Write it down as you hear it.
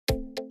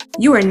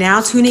You are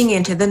now tuning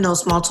into the No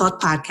Small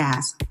Talk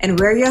podcast, and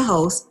we're your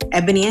hosts,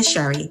 Ebony and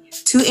Sherry,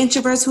 two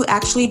introverts who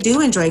actually do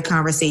enjoy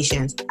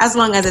conversations, as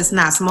long as it's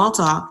not small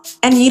talk.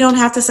 And you don't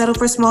have to settle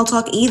for small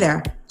talk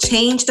either.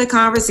 Change the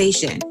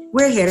conversation.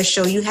 We're here to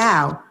show you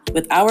how.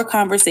 With our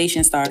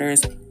conversation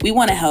starters, we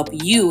want to help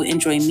you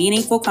enjoy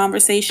meaningful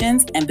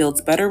conversations and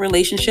build better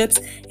relationships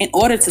in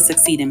order to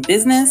succeed in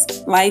business,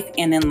 life,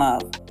 and in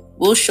love.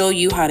 We'll show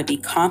you how to be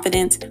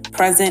confident,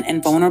 present,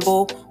 and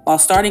vulnerable while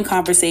starting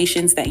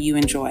conversations that you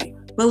enjoy.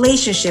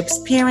 Relationships,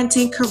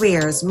 parenting,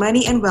 careers,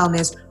 money, and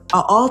wellness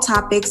are all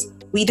topics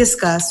we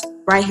discuss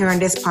right here on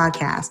this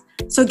podcast.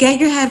 So get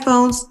your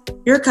headphones,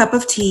 your cup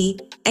of tea,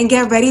 and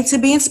get ready to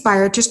be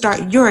inspired to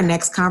start your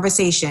next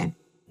conversation.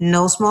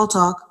 No small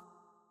talk.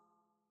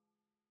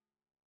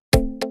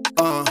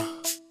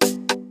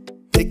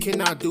 They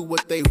cannot do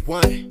what they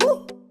want.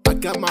 I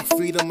got my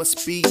freedom of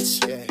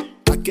speech.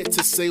 I get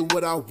to say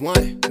what I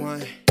want.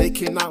 They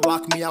cannot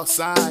lock me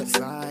outside.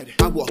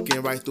 I walk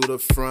in right through the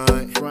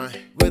front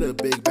with a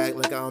big bag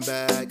like I'm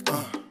back.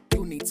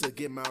 You need to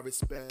get my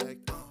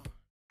respect.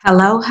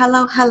 Hello.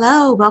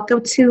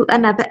 Welcome to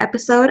another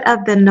episode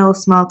of the No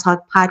Small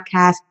Talk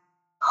podcast.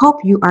 Hope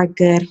you are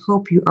good.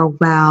 Hope you are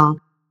well.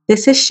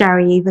 This is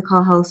Sherry, the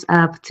co-host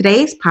of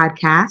today's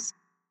podcast.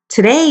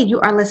 Today, you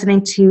are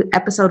listening to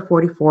episode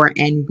 44,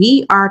 and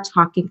we are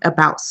talking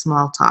about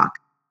small talk.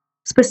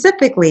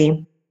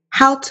 Specifically,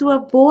 how to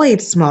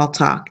avoid small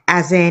talk,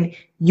 as in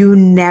you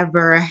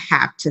never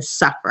have to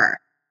suffer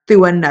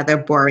through another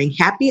boring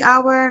happy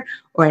hour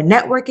or a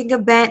networking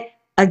event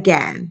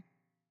again.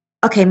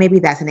 Okay, maybe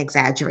that's an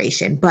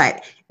exaggeration,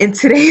 but in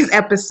today's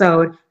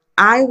episode,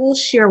 I will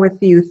share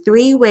with you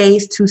 3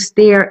 ways to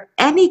steer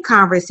any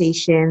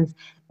conversations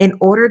in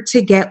order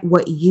to get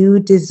what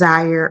you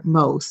desire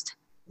most: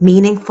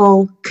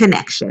 meaningful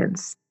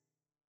connections.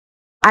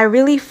 I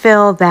really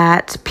feel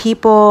that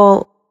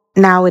people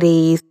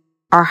nowadays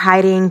are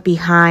hiding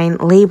behind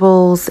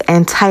labels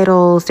and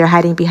titles. They're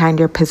hiding behind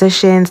their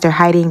positions. They're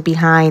hiding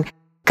behind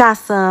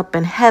gossip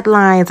and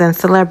headlines and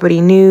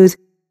celebrity news.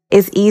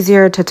 It's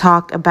easier to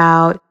talk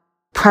about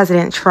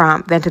President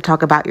Trump than to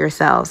talk about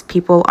yourselves.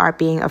 People are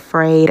being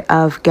afraid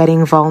of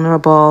getting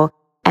vulnerable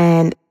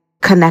and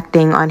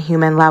connecting on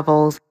human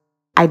levels.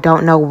 I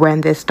don't know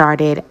when this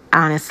started,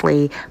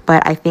 honestly,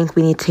 but I think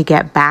we need to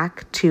get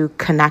back to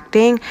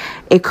connecting.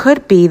 It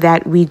could be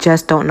that we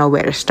just don't know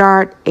where to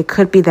start. It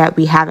could be that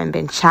we haven't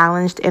been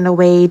challenged in a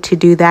way to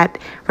do that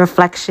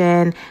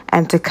reflection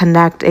and to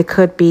connect. It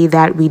could be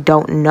that we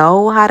don't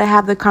know how to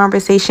have the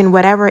conversation.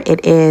 Whatever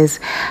it is,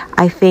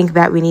 I think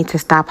that we need to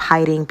stop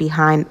hiding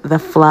behind the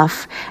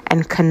fluff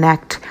and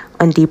connect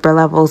on deeper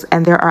levels.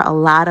 And there are a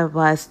lot of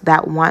us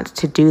that want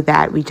to do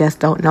that. We just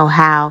don't know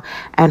how.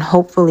 And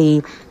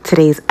hopefully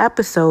today's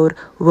episode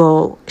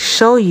will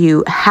show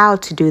you how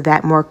to do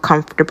that more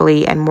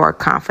comfortably and more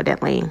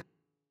confidently.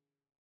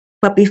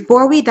 But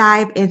before we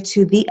dive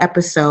into the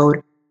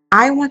episode,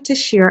 I want to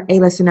share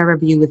a listener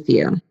review with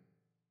you.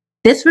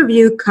 This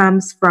review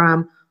comes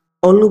from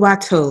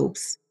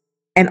Oluwatobes.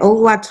 And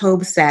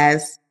Oluwatobes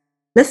says,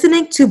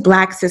 "Listening to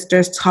Black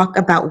sisters talk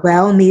about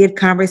well-needed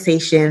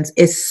conversations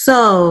is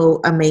so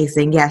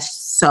amazing." Yes,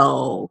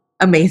 so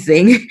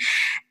amazing.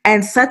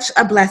 And such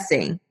a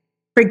blessing.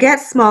 Forget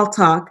small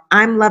talk.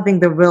 I'm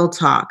loving the real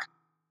talk.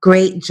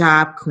 Great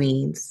job,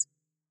 queens.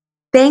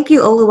 Thank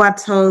you,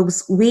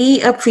 Oluwatobes. We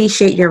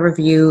appreciate your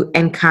review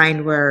and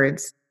kind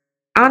words.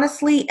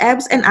 Honestly,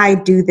 Ebbs and I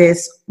do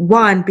this,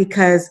 1,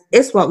 because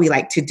it's what we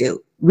like to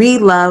do. We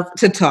love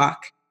to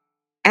talk.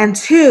 And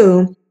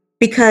 2,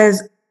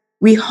 because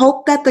we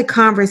hope that the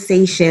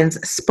conversations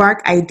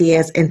spark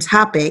ideas and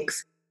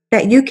topics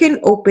that you can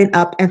open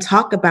up and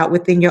talk about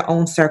within your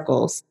own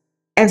circles.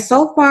 And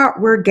so far,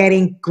 we're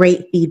getting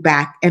great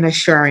feedback and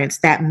assurance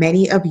that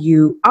many of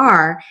you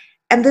are,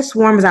 and this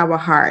warms our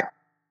heart.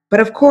 But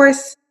of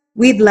course,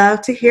 we'd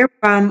love to hear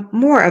from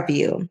more of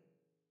you.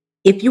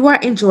 If you are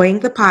enjoying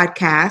the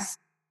podcast,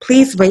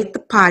 please rate the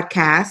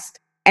podcast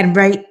and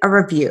write a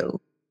review.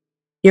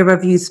 Your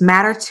reviews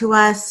matter to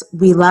us.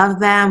 We love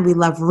them. We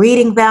love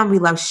reading them. We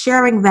love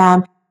sharing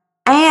them.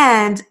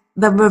 And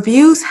the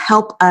reviews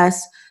help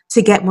us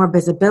to get more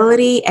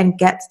visibility and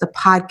get the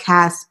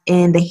podcast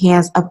in the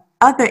hands of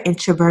other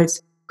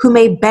introverts who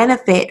may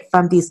benefit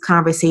from these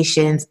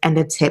conversations and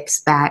the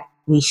tips that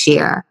we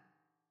share.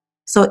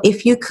 So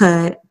if you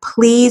could,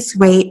 please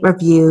rate,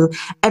 review,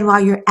 and while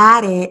you're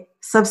at it,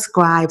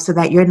 subscribe so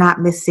that you're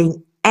not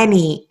missing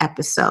any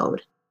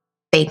episode.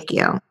 Thank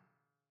you.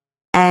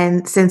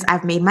 And since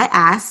I've made my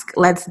ask,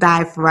 let's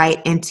dive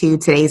right into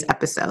today's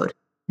episode.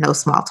 No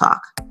small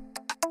talk.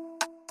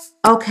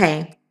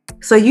 Okay,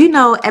 so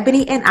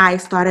Ebony and I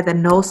started the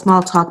No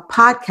Small Talk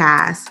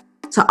podcast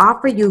to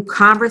offer you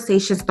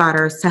conversation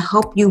starters to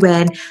help you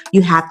when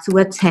you have to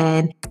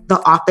attend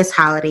the office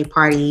holiday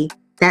party,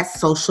 that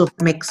social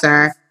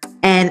mixer,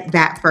 and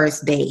that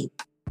first date.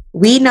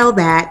 We know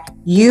that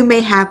you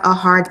may have a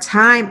hard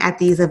time at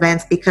these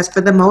events because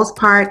for the most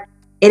part,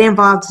 it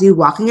involves you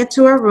walking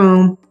into a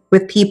room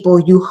with people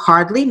you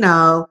hardly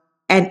know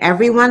and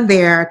everyone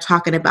there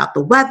talking about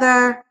the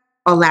weather,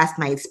 or last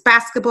night's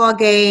basketball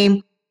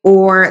game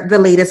or the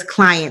latest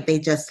client they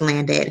just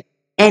landed.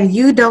 And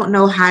you don't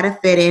know how to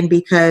fit in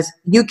because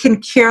you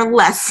can care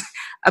less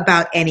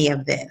about any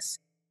of this.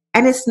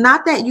 And it's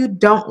not that you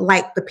don't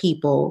like the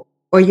people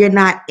or you're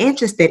not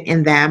interested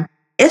in them.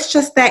 It's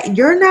just that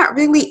you're not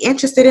really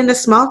interested in the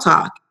small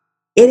talk.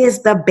 It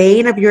is the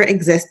bane of your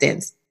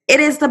existence. It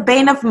is the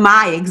bane of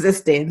my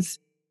existence.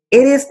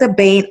 It is the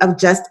bane of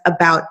just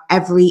about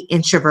every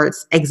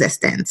introvert's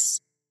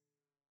existence.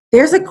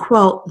 There's a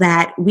quote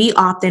that we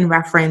often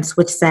reference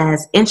which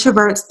says,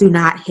 introverts do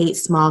not hate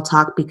small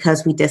talk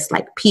because we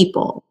dislike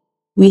people.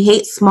 We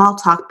hate small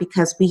talk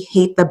because we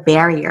hate the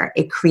barrier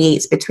it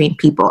creates between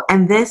people.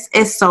 And this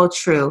is so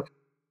true.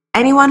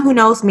 Anyone who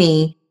knows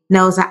me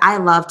knows that I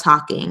love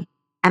talking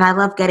and I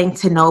love getting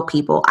to know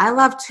people. I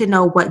love to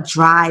know what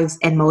drives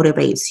and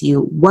motivates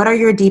you. What are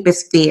your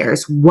deepest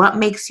fears? What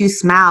makes you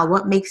smile?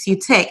 What makes you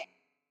tick?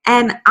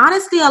 And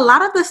honestly, a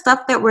lot of the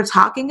stuff that we're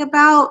talking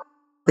about,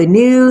 the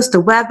news, the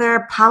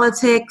weather,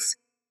 politics,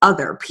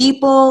 other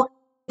people,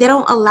 they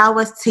don't allow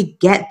us to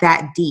get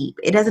that deep.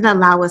 It doesn't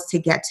allow us to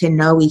get to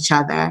know each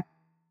other.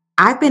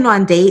 I've been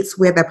on dates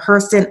where the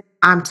person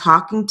I'm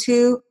talking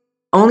to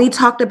only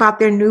talked about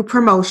their new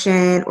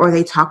promotion or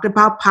they talked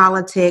about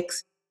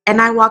politics.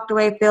 And I walked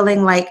away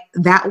feeling like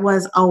that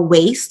was a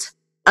waste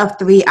of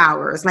 3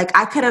 hours. Like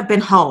I could have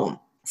been home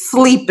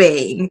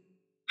sleeping.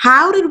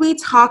 How did we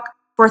talk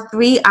for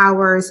 3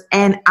 hours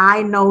and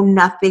I know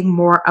nothing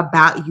more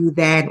about you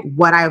than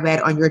what I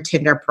read on your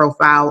Tinder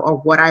profile or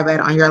what I read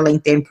on your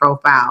LinkedIn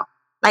profile?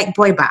 Like,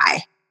 boy,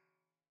 bye.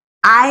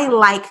 I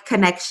like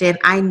connection.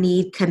 I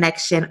need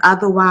connection.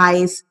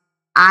 Otherwise,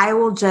 I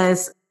will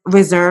just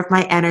reserve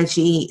my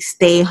energy,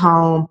 stay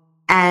home,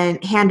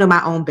 and handle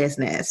my own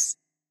business.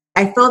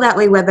 I feel that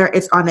way whether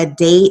it's on a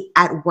date,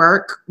 at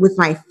work, with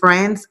my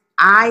friends.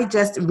 I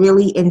just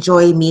really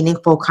enjoy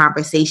meaningful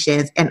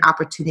conversations and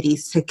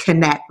opportunities to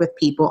connect with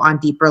people on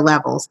deeper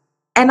levels.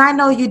 And I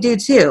know you do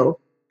too.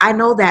 I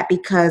know that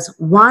because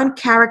one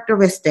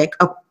characteristic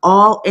of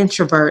all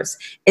introverts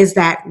is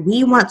that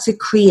we want to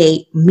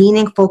create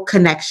meaningful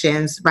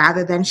connections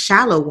rather than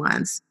shallow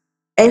ones.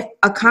 If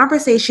a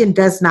conversation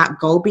does not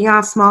go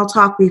beyond small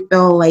talk, we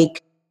feel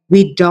like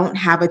we don't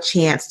have a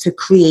chance to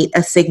create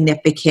a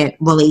significant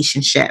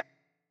relationship.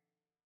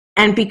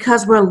 And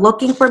because we're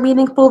looking for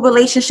meaningful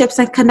relationships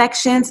and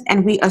connections,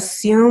 and we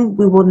assume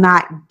we will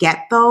not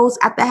get those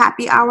at the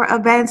happy hour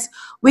events,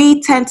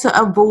 we tend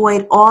to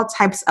avoid all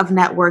types of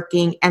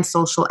networking and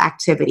social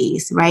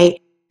activities, right?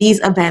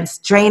 These events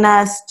drain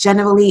us.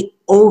 Generally,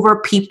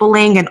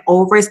 over-peopling and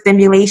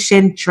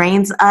overstimulation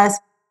drains us,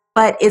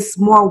 but it's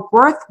more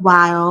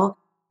worthwhile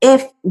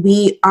if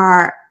we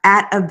are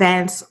at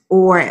events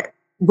or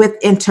with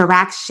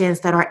interactions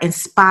that are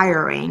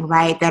inspiring,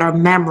 right? That are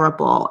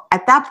memorable.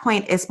 At that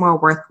point, it's more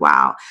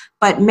worthwhile.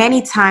 But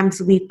many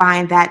times we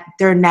find that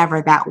they're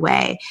never that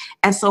way.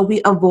 And so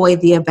we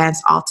avoid the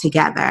events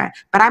altogether.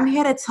 But I'm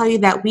here to tell you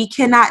that we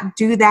cannot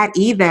do that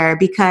either,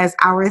 because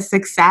our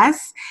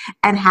success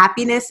and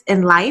happiness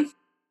in life,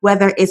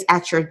 whether it's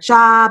at your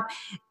job,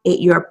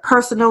 in your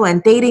personal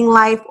and dating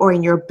life, or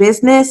in your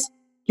business,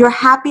 your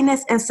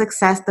happiness and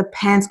success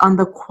depends on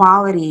the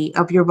quality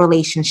of your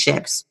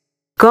relationships.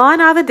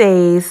 Gone are the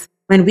days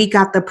when we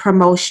got the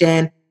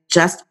promotion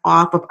just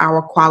off of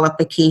our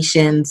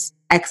qualifications,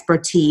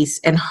 expertise,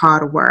 and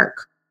hard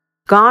work.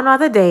 Gone are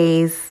the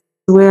days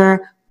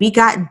where we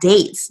got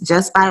dates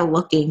just by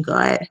looking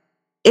good.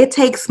 It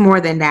takes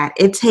more than that.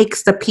 It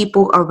takes the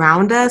people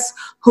around us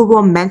who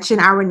will mention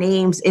our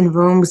names in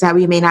rooms that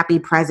we may not be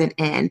present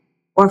in,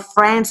 or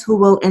friends who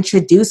will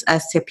introduce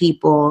us to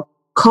people,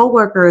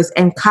 coworkers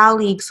and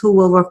colleagues who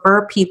will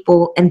refer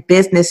people and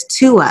business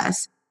to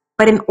us.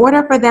 But in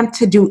order for them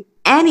to do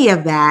any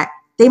of that,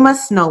 they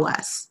must know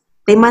us,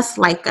 they must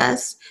like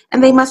us,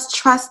 and they must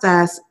trust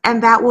us.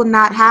 And that will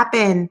not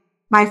happen,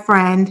 my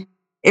friend,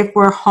 if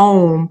we're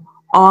home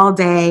all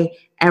day,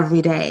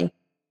 every day.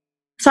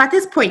 So at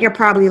this point, you're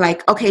probably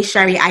like, okay,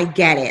 Sherry, I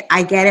get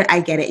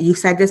it. You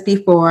said this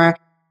before.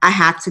 I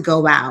have to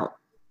go out.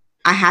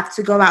 I have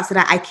to go out so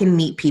that I can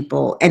meet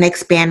people and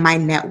expand my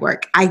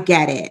network. I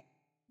get it.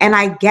 And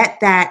I get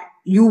that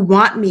you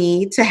want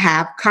me to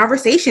have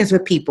conversations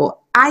with people.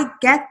 I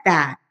get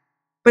that.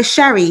 But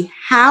Sherry,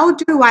 how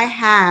do I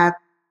have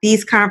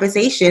these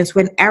conversations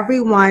when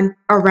everyone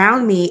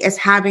around me is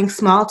having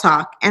small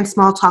talk and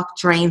small talk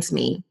drains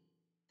me?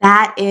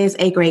 That is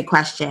a great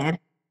question.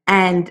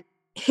 And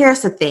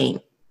here's the thing.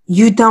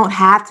 You don't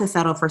have to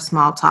settle for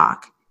small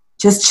talk.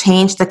 Just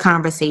change the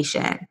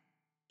conversation.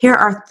 Here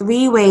are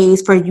 3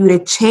 ways for you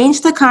to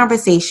change the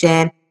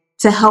conversation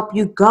to help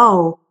you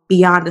go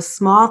beyond the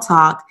small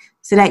talk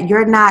so that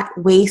you're not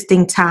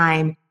wasting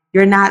time,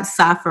 you're not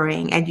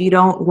suffering, and you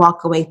don't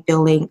walk away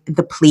feeling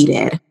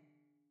depleted.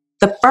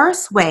 The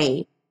first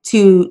way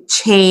to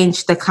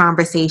change the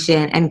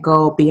conversation and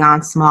go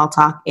beyond small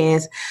talk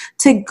is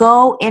to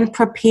go in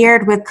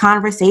prepared with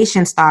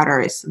conversation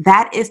starters.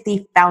 That is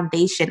the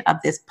foundation of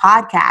this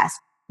podcast.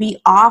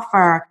 We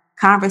offer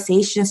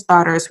conversation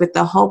starters with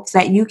the hopes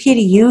that you can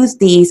use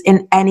these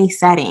in any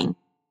setting.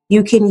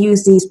 You can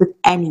use these with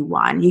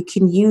anyone. You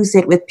can use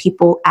it with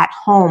people at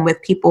home,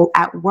 with people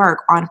at work,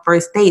 on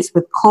first dates,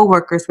 with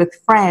coworkers, with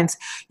friends.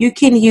 You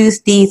can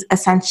use these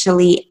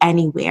essentially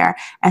anywhere.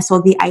 And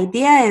so the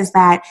idea is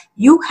that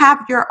you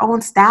have your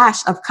own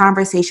stash of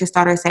conversation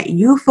starters that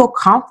you feel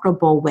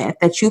comfortable with,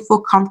 that you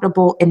feel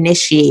comfortable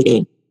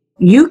initiating.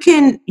 You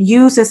can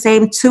use the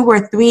same 2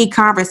 or 3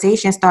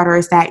 conversation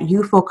starters that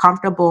you feel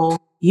comfortable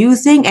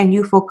using and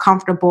you feel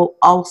comfortable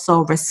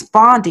also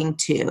responding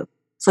to.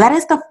 So that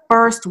is the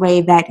first way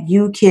that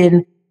you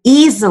can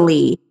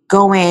easily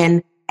go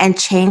in and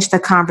change the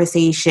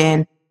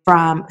conversation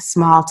from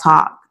small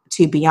talk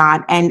to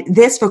beyond. And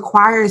this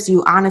requires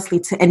you, honestly,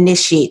 to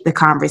initiate the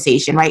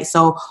conversation, right?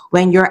 So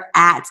when you're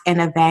at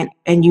an event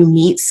and you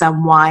meet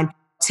someone,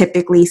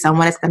 typically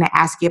someone is going to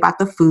ask you about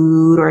the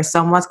food, or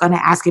someone's going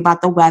to ask you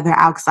about the weather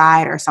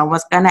outside, or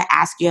someone's going to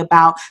ask you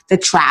about the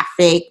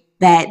traffic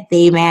that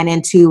they ran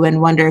into and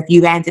wonder if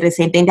you ran into the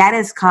same thing. That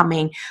is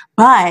coming.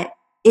 But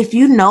if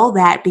you know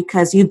that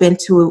because you've been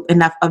to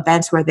enough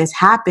events where this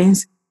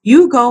happens,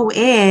 you go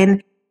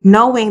in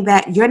knowing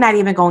that you're not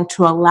even going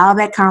to allow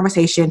that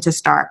conversation to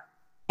start.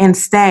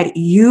 Instead,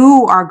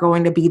 you are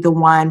going to be the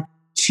one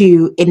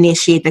to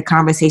initiate the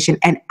conversation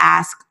and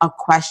ask a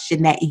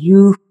question that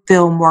you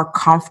feel more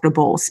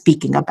comfortable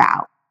speaking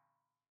about.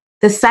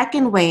 The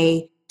second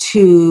way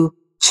to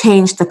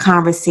change the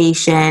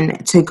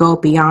conversation to go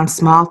beyond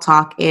small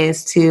talk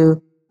is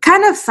to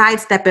kind of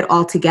sidestep it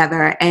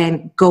altogether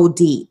and go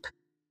deep.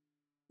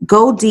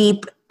 Go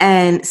deep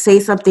and say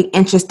something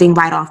interesting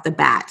right off the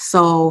bat.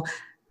 So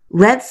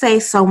let's say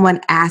someone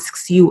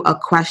asks you a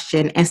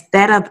question.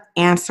 Instead of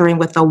answering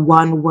with a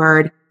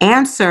one-word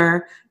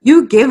answer,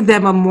 you give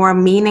them a more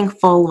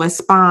meaningful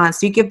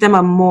response. You give them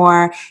a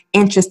more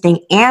interesting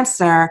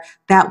answer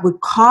that would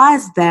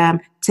cause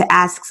them to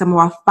ask some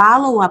more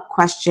follow-up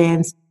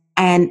questions,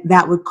 and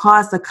that would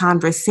cause the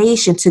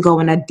conversation to go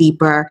in a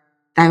deeper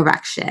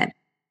direction.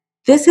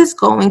 This is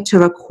going to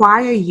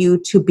require you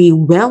to be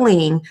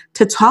willing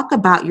to talk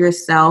about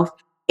yourself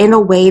in a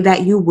way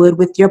that you would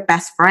with your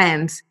best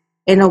friends,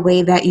 in a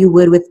way that you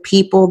would with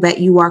people that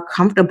you are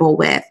comfortable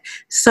with.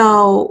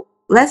 So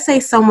let's say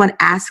someone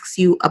asks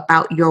you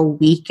about your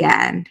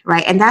weekend,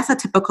 right? And that's a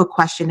typical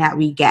question that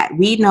we get.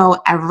 We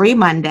know every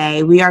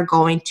Monday we are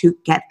going to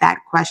get that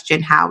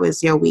question, how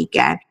is your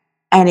weekend?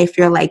 And if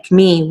you're like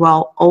me,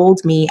 well,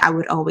 old me, I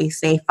would always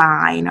say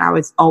fine. I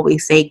would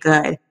always say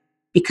good.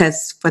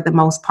 Because for the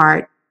most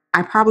part,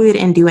 I probably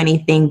didn't do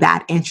anything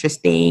that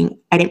interesting.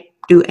 I didn't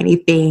do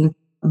anything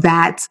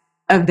that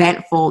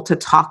eventful to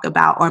talk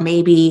about, or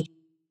maybe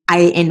I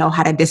didn't know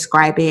how to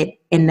describe it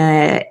in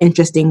an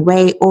interesting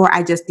way, or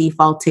I just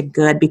defaulted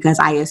good because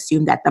I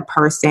assumed that the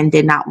person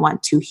did not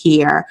want to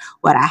hear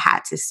what I had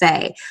to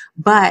say.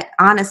 But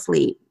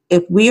honestly,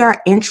 if we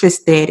are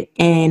interested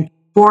in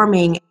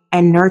forming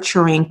and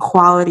nurturing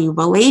quality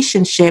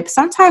relationships,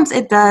 sometimes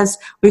it does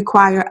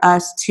require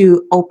us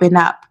to open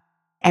up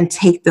and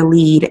take the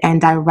lead and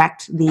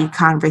direct the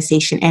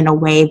conversation in a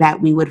way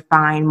that we would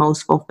find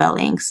most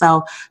fulfilling.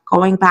 So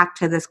going back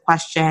to this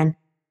question,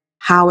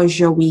 how was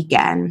your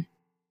weekend?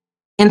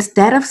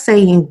 Instead of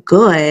saying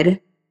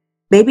good,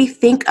 maybe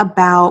think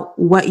about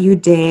what you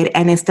did,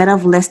 and instead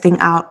of listing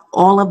out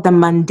all of the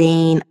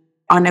mundane,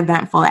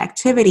 uneventful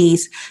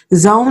activities,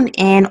 zone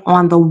in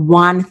on the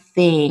one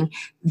thing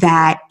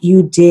that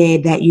you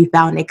did that you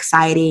found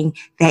exciting,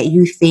 that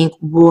you think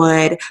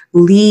would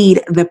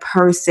lead the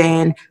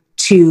person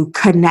to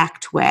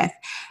connect with.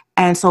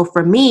 And so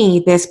for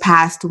me, this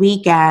past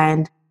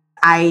weekend,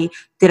 I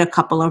did a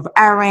couple of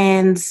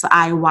errands,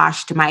 I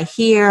washed my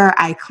hair,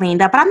 I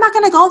cleaned up, but I'm not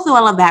going to go through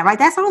all of that, right?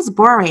 That sounds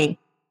boring.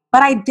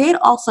 But I did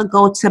also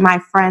go to my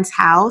friend's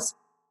house.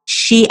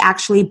 She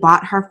actually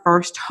bought her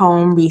first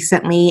home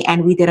recently,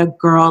 and we did a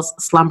girls'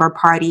 slumber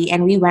party,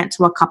 and we went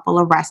to a couple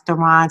of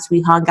restaurants. We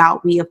hung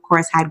out. We, of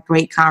course, had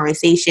great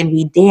conversation.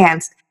 We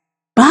danced.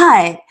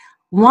 But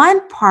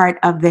one part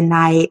of the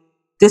night,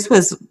 this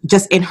was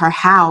just in her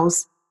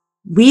house,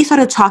 we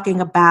started talking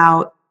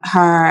about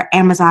her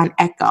Amazon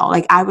Echo.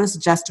 Like, I was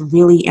just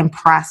really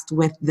impressed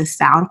with the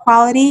sound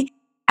quality,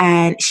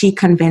 and she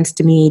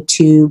convinced me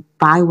to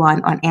buy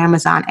one on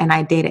Amazon, and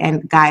I did.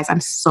 And guys,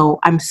 I'm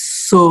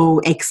so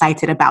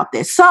excited about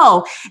this.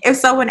 So if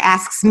someone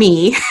asks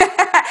me,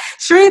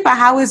 Sharifa,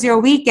 how was your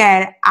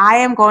weekend? I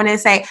am going to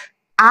say,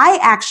 I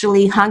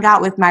actually hung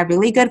out with my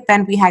really good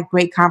friend. We had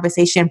great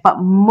conversation,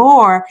 but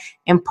more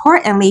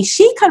importantly,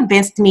 she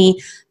convinced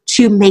me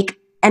to make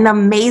an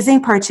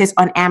amazing purchase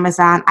on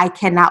Amazon. I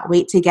cannot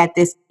wait to get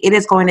this. It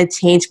is going to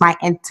change my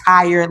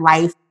entire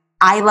life.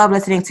 I love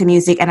listening to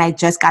music, and I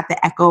just got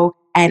the Echo,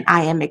 and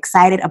I am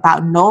excited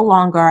about no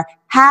longer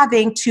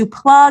having to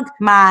plug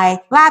my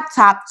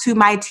laptop to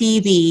my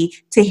TV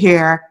to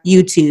hear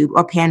YouTube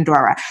or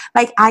Pandora.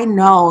 Like, I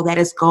know that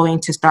is going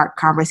to start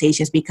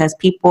conversations because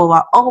people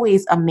are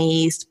always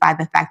amazed by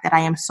the fact that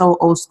I am so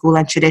old school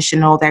and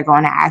traditional. They're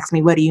going to ask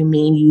me, what do you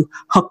mean you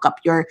hook up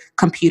your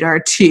computer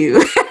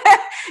to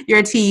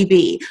your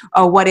TV?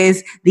 Or what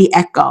is the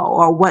echo?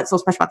 Or what's so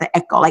special about the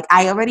echo? Like,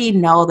 I already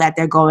know that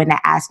they're going to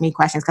ask me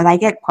questions because I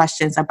get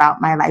questions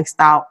about my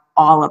lifestyle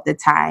all of the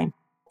time.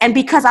 And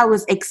because I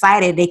was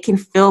excited, they can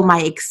feel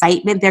my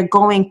excitement. They're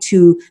going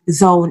to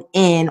zone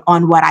in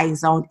on what I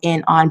zoned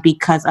in on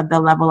because of the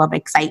level of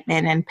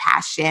excitement and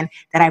passion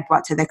that I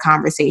brought to the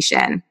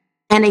conversation.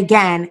 And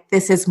again,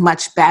 this is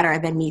much better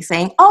than me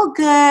saying, oh,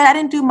 good, I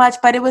didn't do much,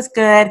 but it was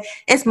good.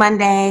 It's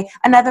Monday,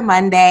 another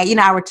Monday,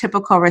 our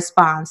typical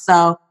response.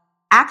 So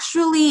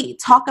actually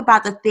talk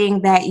about the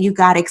thing that you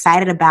got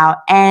excited about.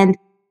 And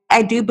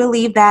I do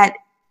believe that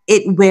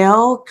it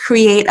will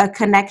create a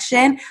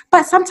connection,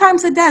 but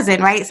sometimes it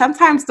doesn't, right?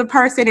 Sometimes the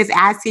person is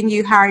asking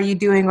you, how are you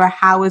doing? Or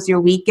how was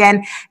your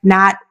weekend?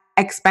 Not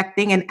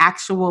expecting an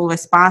actual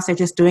response. They're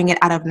just doing it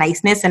out of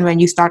niceness. And when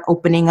you start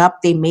opening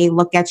up, they may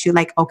look at you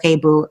like, okay,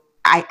 boo,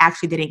 I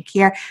actually didn't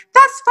care.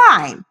 That's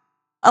fine.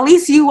 At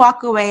least you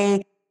walk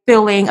away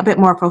feeling a bit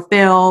more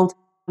fulfilled.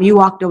 You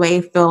walked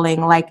away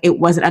feeling like it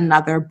wasn't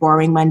another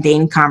boring,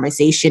 mundane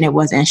conversation. It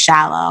wasn't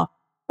shallow.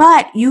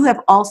 But you have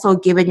also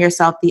given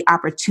yourself the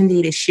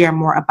opportunity to share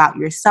more about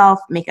yourself,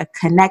 make a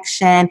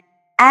connection.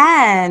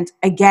 And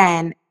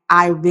again,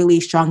 I really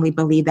strongly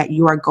believe that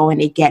you are going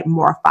to get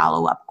more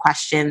follow-up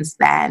questions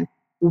than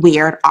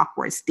weird,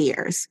 awkward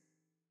stares.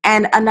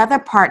 And another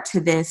part to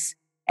this,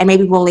 and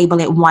maybe we'll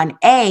label it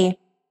 1A,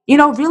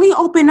 really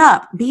open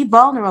up, be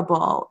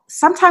vulnerable.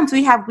 Sometimes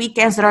we have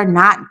weekends that are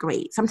not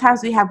great.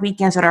 Sometimes we have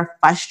weekends that are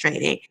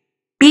frustrating.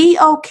 Be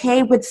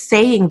okay with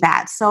saying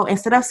that. So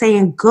instead of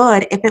saying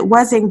good, if it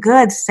wasn't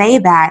good, say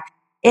that.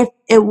 If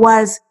it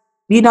was,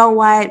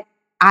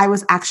 I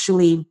was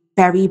actually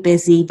very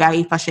busy,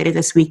 very frustrated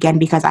this weekend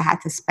because I had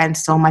to spend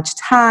so much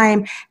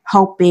time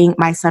helping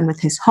my son with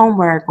his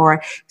homework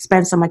or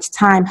spend so much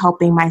time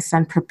helping my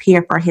son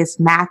prepare for his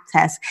math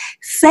test.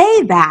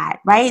 Say that,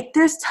 right?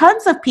 There's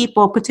tons of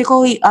people,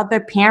 particularly other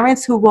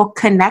parents, who will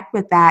connect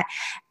with that.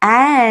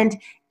 And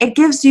it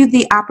gives you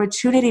the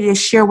opportunity to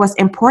share what's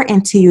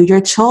important to you,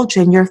 your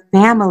children, your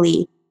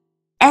family.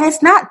 And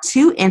it's not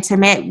too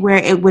intimate where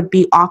it would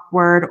be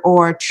awkward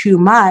or too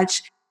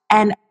much.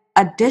 And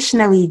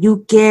additionally,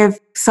 you give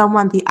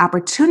someone the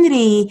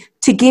opportunity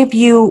to give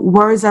you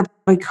words of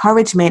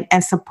encouragement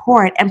and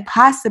support and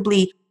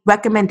possibly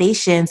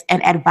recommendations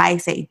and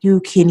advice that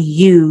you can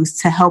use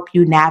to help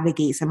you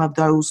navigate some of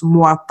those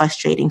more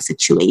frustrating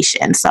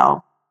situations.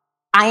 So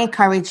I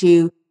encourage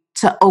you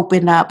to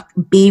open up,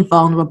 be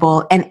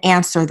vulnerable, and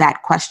answer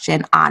that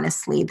question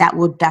honestly. That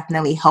will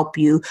definitely help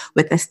you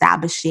with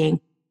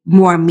establishing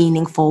more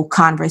meaningful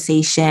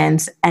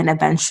conversations and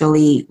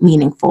eventually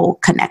meaningful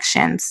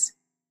connections.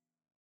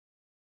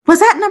 Was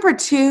that number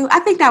 2? I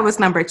think that was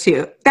number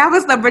 2. That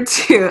was number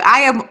 2. I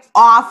am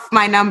off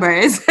my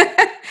numbers.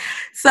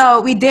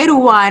 So we did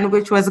 1,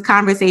 which was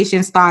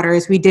conversation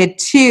starters. We did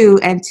 2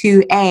 and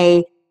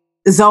 2A,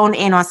 zone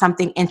in on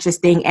something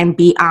interesting and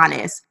be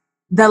honest.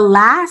 The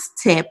last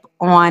tip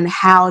on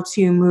how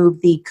to move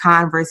the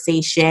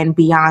conversation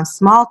beyond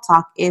small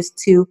talk is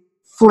to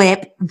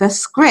flip the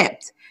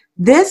script.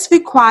 This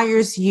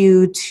requires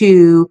you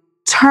to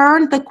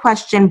turn the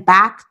question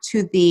back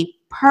to the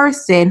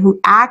person who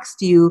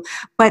asked you,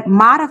 but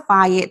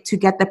modify it to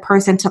get the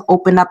person to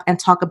open up and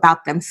talk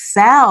about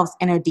themselves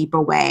in a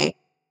deeper way.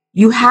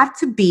 You have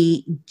to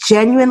be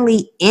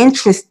genuinely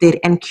interested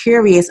and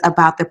curious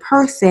about the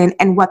person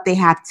and what they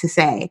have to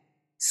say.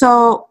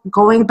 So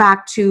going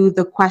back to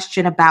the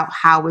question about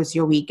how was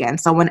your weekend?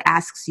 Someone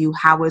asks you,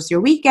 how was your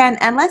weekend?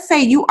 And let's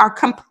say you are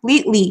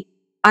completely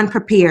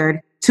unprepared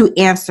to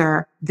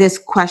answer this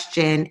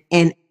question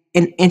in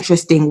an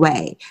interesting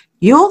way.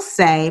 You'll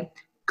say,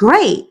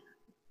 great.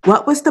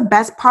 What was the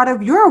best part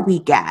of your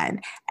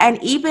weekend?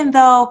 And even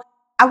though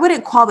I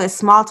wouldn't call this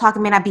small talk, it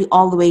may not be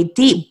all the way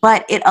deep,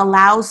 but it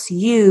allows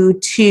you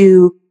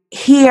to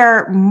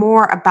hear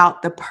more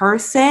about the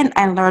person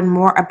and learn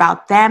more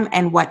about them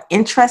and what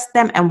interests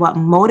them and what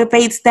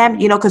motivates them,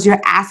 because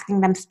you're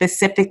asking them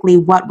specifically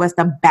what was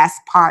the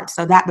best part.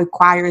 So that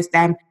requires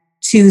them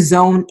to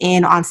zone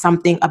in on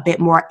something a bit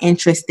more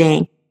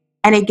interesting.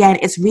 And again,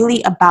 it's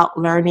really about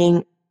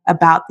learning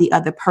about the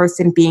other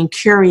person, being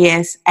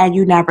curious, and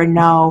you never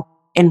know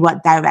in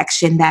what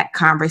direction that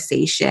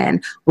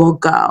conversation will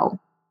go.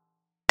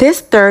 This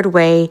third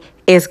way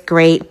is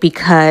great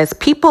because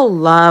people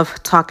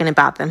love talking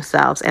about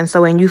themselves. And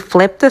so when you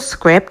flip the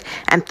script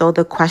and throw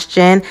the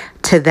question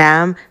to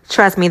them,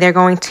 trust me, they're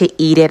going to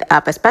eat it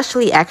up,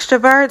 especially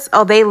extroverts.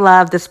 Oh, they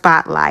love the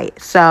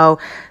spotlight. So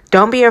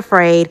don't be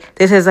afraid.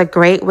 This is a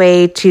great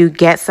way to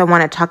get someone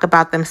to talk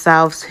about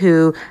themselves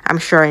who I'm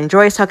sure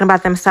enjoys talking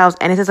about themselves.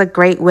 And this is a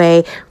great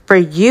way for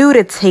you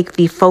to take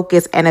the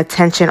focus and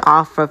attention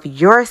off of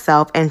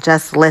yourself and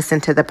just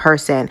listen to the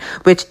person,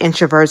 which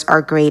introverts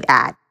are great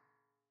at.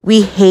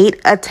 We hate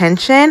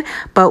attention,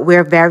 but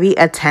we're very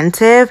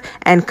attentive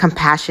and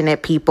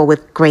compassionate people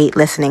with great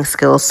listening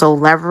skills. So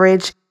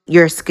leverage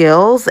your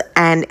skills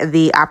and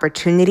the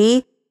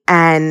opportunity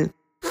and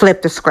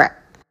flip the script.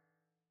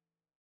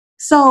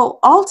 So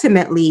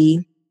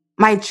ultimately,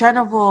 my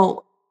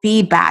general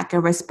feedback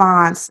and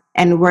response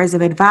and words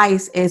of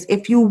advice is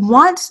if you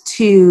want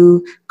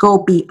to go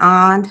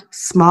beyond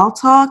small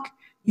talk,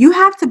 you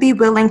have to be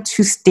willing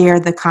to steer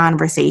the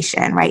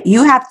conversation, right?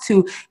 You have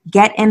to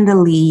get in the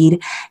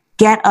lead,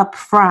 get up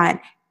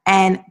front,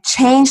 and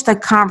change the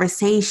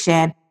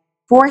conversation,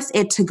 force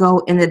it to go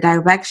in the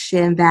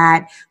direction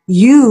that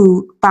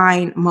you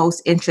find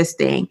most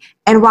interesting.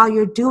 And while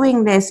you're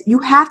doing this, you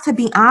have to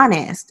be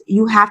honest.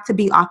 You have to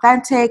be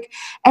authentic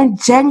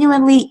and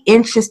genuinely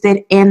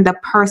interested in the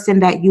person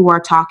that you are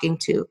talking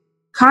to.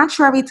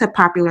 Contrary to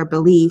popular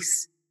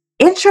beliefs,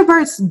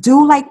 introverts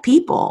do like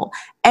people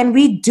and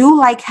we do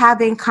like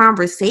having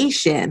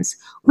conversations.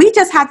 We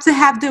just have to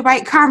have the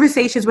right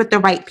conversations with the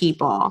right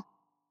people.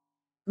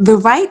 The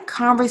right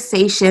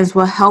conversations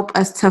will help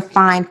us to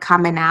find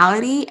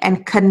commonality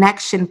and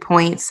connection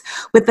points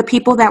with the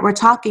people that we're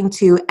talking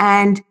to.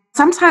 And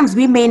sometimes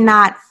we may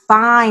not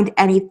find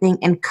anything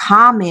in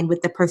common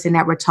with the person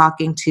that we're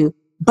talking to,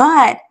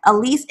 but at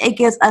least it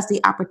gives us the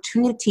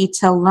opportunity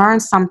to learn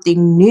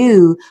something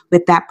new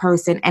with that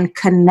person and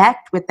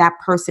connect with that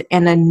person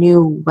in a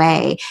new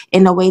way,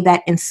 in a way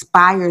that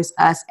inspires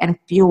us and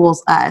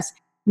fuels us.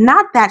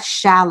 Not that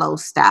shallow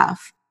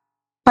stuff.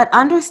 But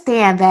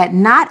understand that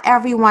not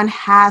everyone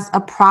has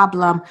a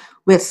problem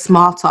with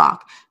small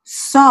talk.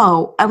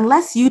 So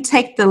unless you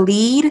take the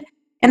lead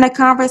in a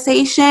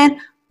conversation,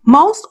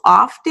 most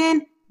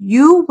often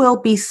you will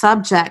be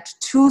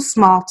subject to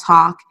small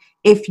talk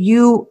if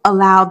you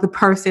allow the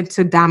person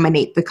to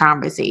dominate the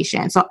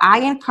conversation. So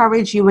I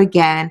encourage you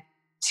again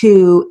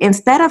to,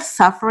 instead of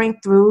suffering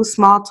through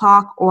small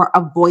talk or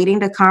avoiding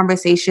the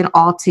conversation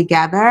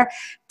altogether,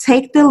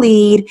 take the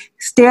lead,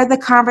 steer the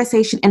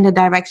conversation in the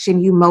direction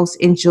you most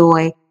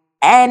enjoy,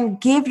 and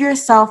give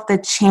yourself the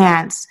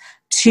chance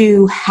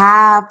to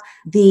have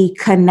the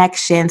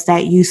connections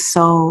that you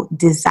so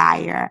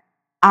desire.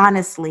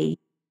 Honestly,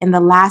 in the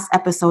last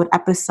episode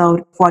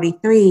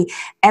 43,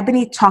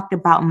 Ebony talked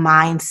about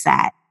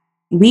mindset.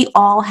 We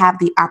all have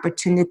the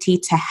opportunity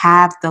to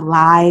have the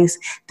lives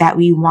that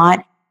we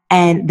want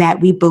and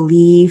that we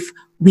believe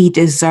we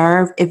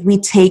deserve if we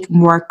take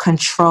more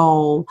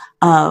control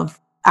of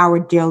our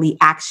daily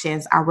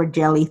actions, our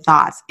daily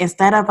thoughts.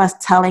 Instead of us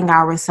telling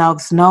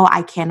ourselves, no,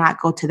 I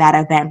cannot go to that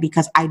event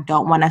because I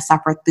don't want to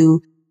suffer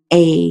through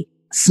a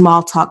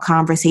small talk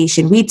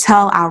conversation, we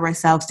tell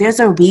ourselves there's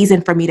a reason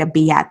for me to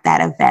be at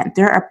that event.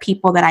 There are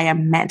people that I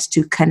am meant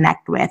to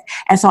connect with.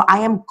 And so I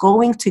am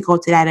going to go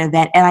to that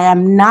event and I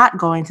am not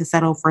going to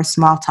settle for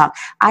small talk.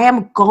 I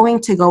am going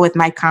to go with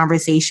my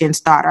conversation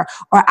starter,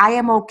 or I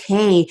am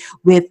okay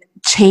with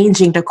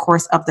changing the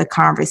course of the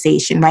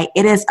conversation, right?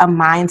 It is a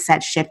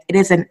mindset shift. It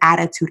is an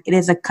attitude. It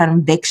is a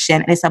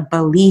conviction. It is a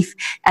belief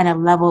and a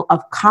level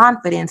of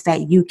confidence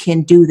that you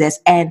can do this.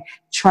 And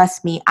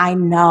trust me, I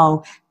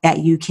know that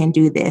you can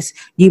do this.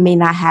 You may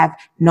not have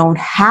known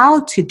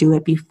how to do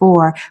it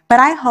before, but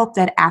I hope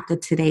that after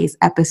today's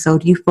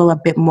episode, you feel a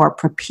bit more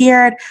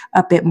prepared,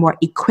 a bit more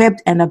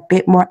equipped, and a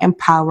bit more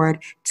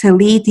empowered to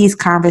lead these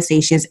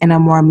conversations in a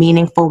more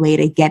meaningful way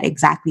to get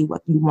exactly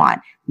what you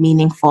want,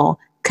 meaningful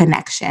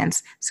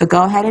connections. So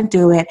go ahead and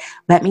do it.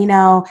 Let me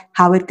know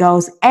how it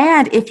goes.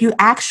 And if you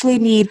actually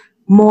need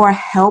more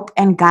help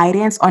and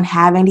guidance on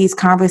having these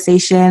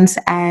conversations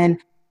and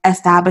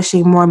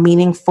establishing more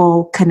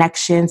meaningful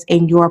connections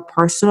in your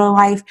personal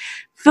life,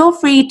 feel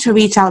free to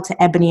reach out to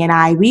Ebony and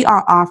I. We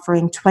are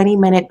offering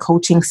 20-minute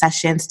coaching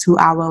sessions to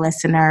our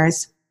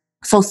listeners.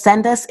 So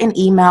send us an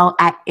email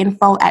at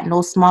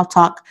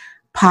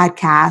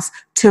info@NoSmallTalkPodcast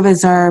to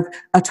reserve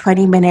a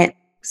 20-minute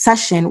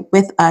session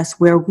with us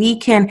where we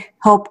can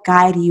help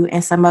guide you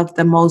in some of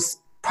the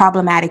most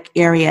problematic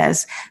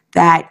areas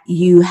that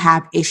you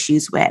have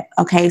issues with.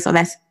 Okay, so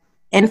that's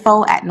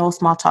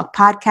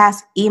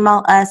info@NoSmallTalkPodcast.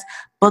 Email us,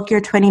 book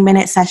your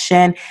 20-minute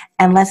session,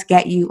 and let's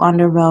get you on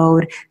the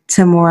road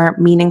to more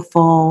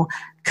meaningful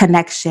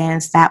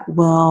connections that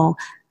will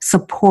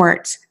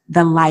support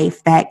the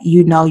life that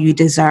you know you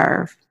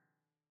deserve.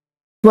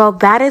 Well,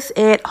 that is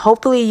it.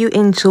 Hopefully you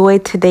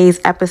enjoyed today's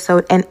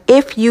episode. And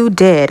if you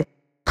did,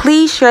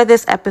 please share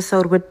this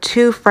episode with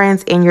 2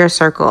 friends in your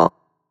circle.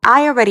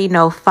 I already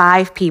know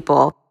 5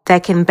 people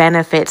that can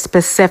benefit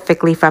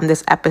specifically from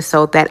this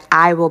episode that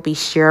I will be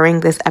sharing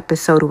this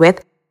episode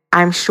with.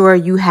 I'm sure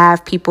you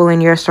have people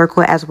in your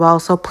circle as well.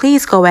 So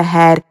please go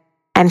ahead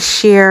and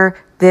share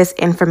this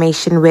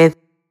information with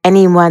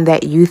anyone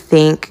that you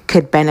think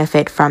could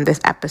benefit from this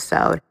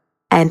episode.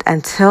 And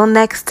until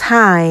next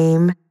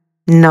time,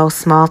 no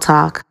small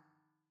talk.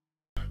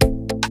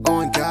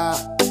 On God,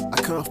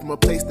 I come from a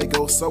place that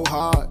goes so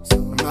hard.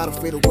 I'm not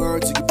afraid of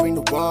words, you can bring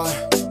the war.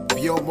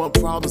 If you don't want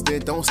problems,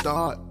 then don't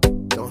start.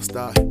 Don't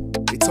start.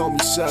 They told me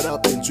shut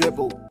up and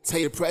dribble. Tell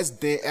your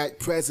president act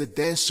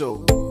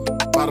presidential.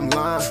 Bottom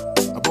line,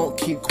 I won't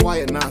keep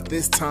quiet, not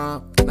this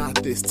time,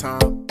 not this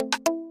time.